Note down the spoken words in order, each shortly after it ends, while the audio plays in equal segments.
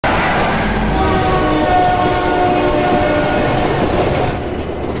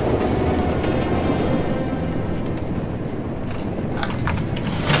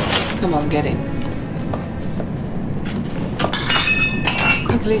Get in.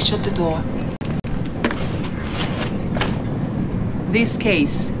 Quickly shut the door. This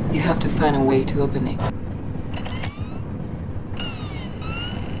case, you have to find a way to open it.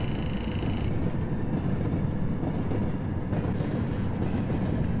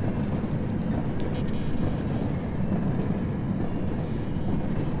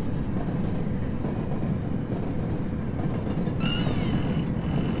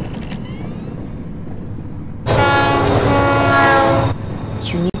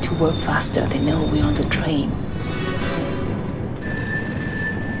 You need to work faster. They know we're on the train.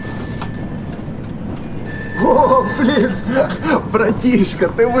 О, блин! Братишка,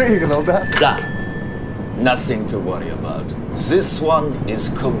 ты выиграл, да? Да. Nothing to worry about. This one is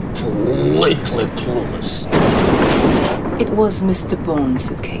completely clueless. It was Mr. Bones'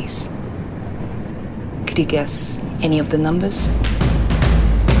 case. Could you guess any of the numbers?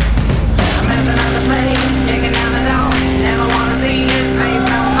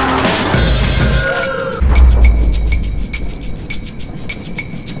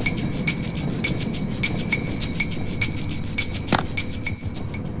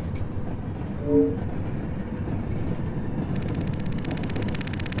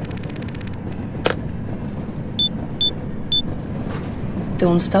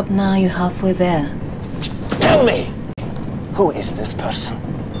 Don't stop now, you're halfway there. Tell me, who is this person?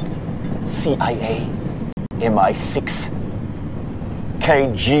 CIA? MI6?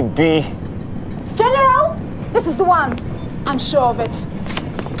 KGB? General, this is the one. I'm sure of it.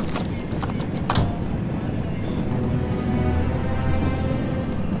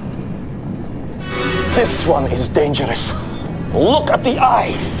 This one is dangerous. Look at the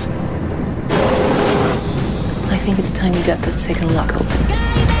eyes. I think it's time you got that second lock open.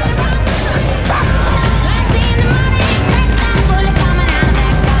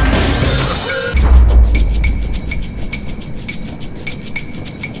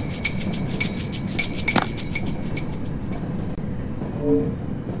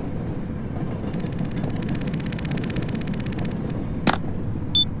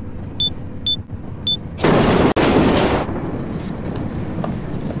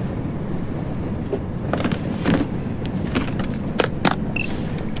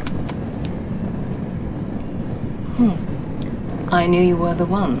 I knew you were the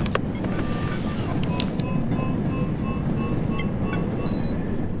one.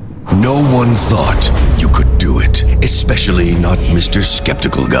 No one thought you could do it, especially not Mr.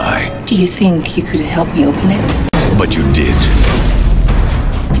 Skeptical Guy. Do you think you could help me open it? But you did.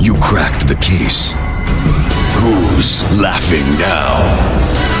 You cracked the case. Who's laughing now?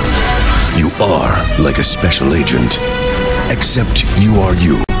 You are like a special agent, except you are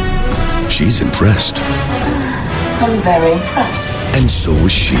you. She's impressed. I'm very impressed. And so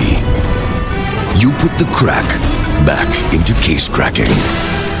is she. You put the crack back into case cracking.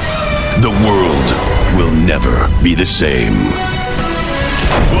 The world will never be the same.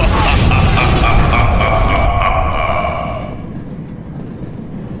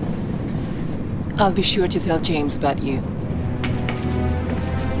 I'll be sure to tell James about you.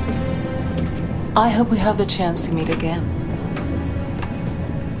 I hope we have the chance to meet again.